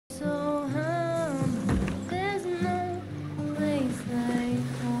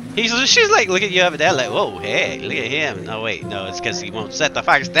She's like looking at you up and down like, whoa, hey, look at him. No, wait, no, it's because he won't set the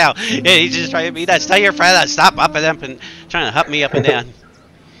fox down. Yeah, he's just trying to be nuts. Tell your friend that stop up and up and trying to hup me up and down.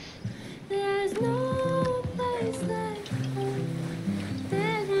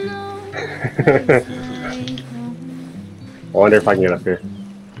 I wonder if I can get up here.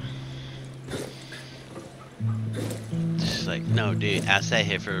 She's like, no, dude, I sat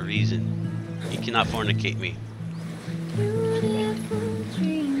here for a reason. You cannot fornicate me.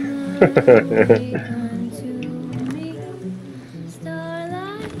 It's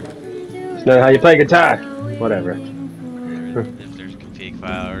not how you play guitar. Whatever. If there's a config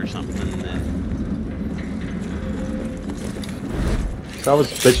file or something, then... I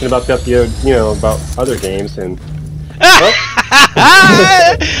was bitching about the about other games and.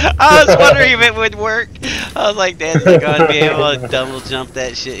 I was wondering if it would work. I was like, Dan's not gonna be able to double jump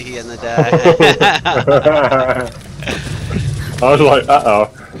that shit. He gonna die. I was like, uh-oh.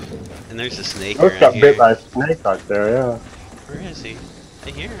 And there's a snake I around got here. bit by a snake out there, yeah. Where is he?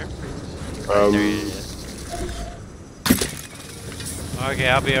 I hear him. Um, There he is. Okay,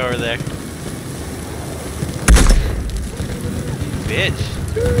 I'll be over there. Bitch.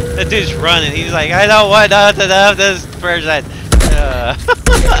 That dude's running. He's like, I don't want nothing of this person.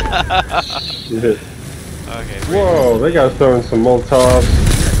 Shit. Okay. Whoa, they got throwing some Molotovs.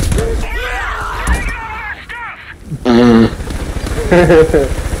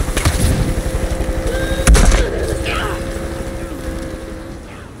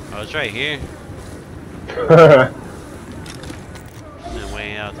 Oh, it's right here. And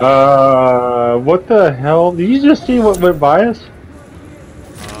way out there. What the hell? Did you just see what went by us?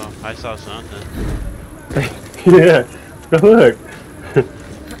 Oh, I saw something. Yeah, look.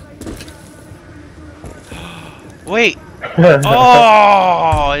 Wait!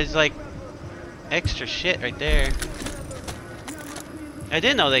 Oh, it's like extra shit right there. I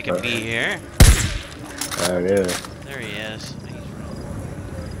didn't know they could be here. Oh, yeah. There he is.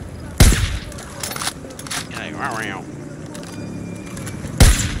 He's like, wow.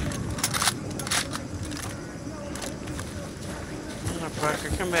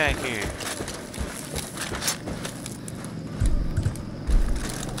 Motherfucker, come back here.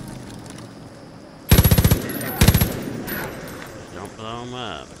 Don't blow him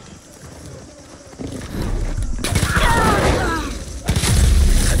up.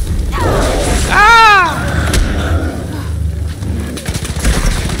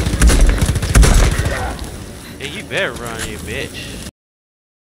 Hey, you better run, you bitch.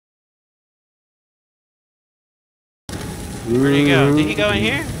 Where'd he go? Did he go in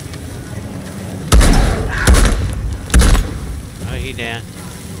here? Oh, he down.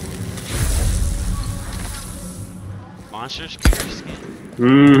 Monster scare skin.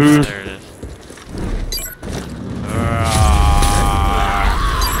 Mm-hmm. There it is.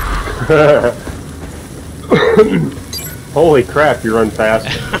 Holy crap, you run fast.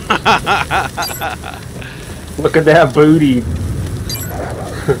 Look at that booty.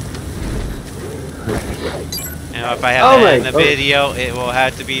 And if I have that in the video, it will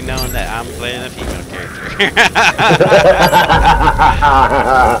have to be known that I'm playing a female character.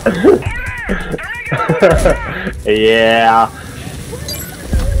 Yeah.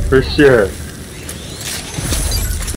 For sure.